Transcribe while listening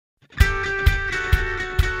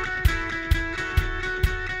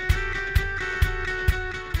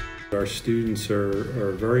our students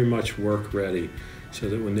are very much work ready, so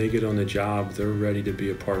that when they get on the job, they're ready to be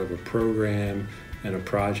a part of a program and a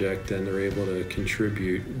project, and they're able to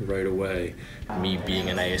contribute right away. Me being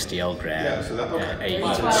an ASDL grad, a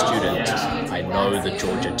student, I know that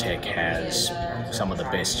Georgia Tech has some of the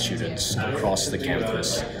best students across the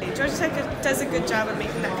campus. Georgia Tech does a good job of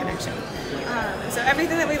making that connection. So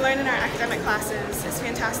everything that we learn in our academic classes is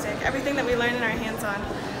fantastic. Everything that we learn in our hands-on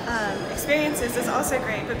experiences is also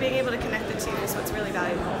great, but being able to connect the two is what's really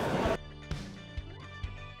valuable.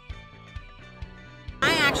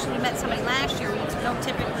 I actually met somebody last year. We don't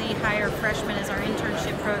typically hire freshmen as our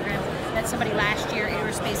internship program. Met somebody last year,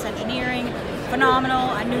 Aerospace engineering, phenomenal.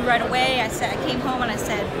 I knew right away. I came home and I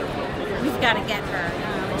said, we've got to get her.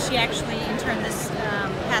 And she actually interned this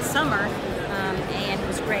past summer, and it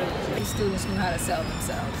was great. These students knew how to sell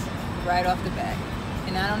themselves right off the bat.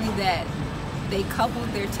 And not only that, they coupled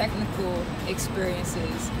their technical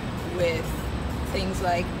experiences with things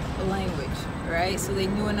like language, right? So they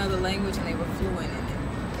knew another language and they were fluent in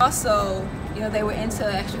it. Also, they were into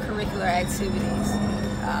extracurricular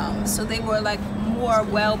activities. So they were like more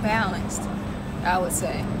well-balanced, I would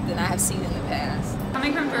say, than I have seen in the past.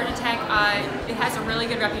 Coming from Georgia Tech, it has a really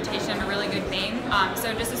good reputation, a really good name.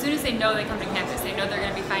 So just as soon as they know they come to campus, they know they're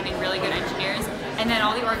going to be finding really good engineers. And then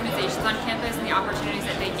all the organizations on campus and the opportunities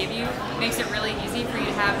that they give you makes it really easy for you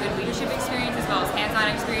to have good leadership experience as well as hands-on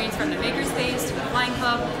experience, from the makerspace to the flying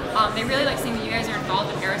club. They really like seeing that you guys are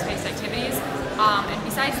involved in aerospace activities. And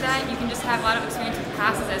besides that, you can just have a lot of experience with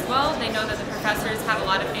classes as well. They know that the professors have a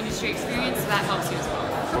lot of industry experience, so that helps you as well.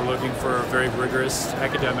 We're looking for a very rigorous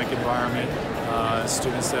academic environment,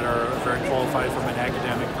 students that are very qualified from an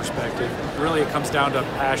academic perspective. Really, it comes down to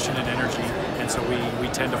passion and energy, and so we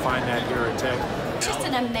tend to find that here at Tech. Just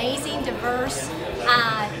an amazing, diverse,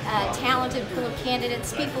 talented pool of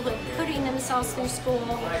candidates, people who are putting themselves through school,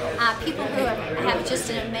 people who have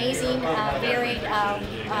just an amazing, varied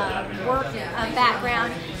work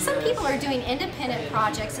background. Some people are doing independent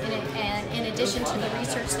projects in addition to the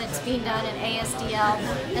research that's being done at ASDL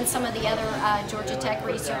and some of the other Georgia Tech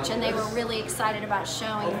research, and they were really excited about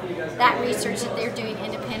showing that research that they're doing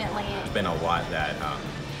independently. There's been a lot that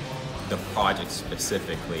the projects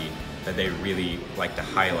specifically that they really like to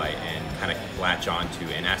highlight and kind of latch onto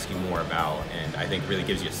and ask you more about, and I think really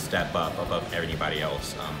gives you a step up above everybody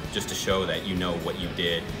else, just to show that you know what you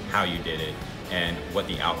did, how you did it, and what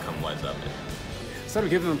the outcome was of it. Instead of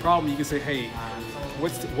giving them a problem, you can say, hey,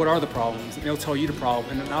 what are the problems? And they'll tell you the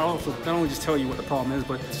problem, and not only just tell you what the problem is,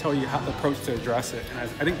 but tell you how the approach to address it. And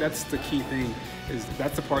I think that's the key thing, is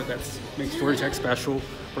that's the part that makes Georgia Tech special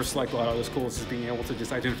versus like a lot of other schools, is being able to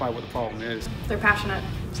just identify what the problem is. They're passionate,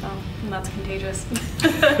 so that's contagious.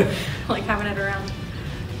 I like having it around.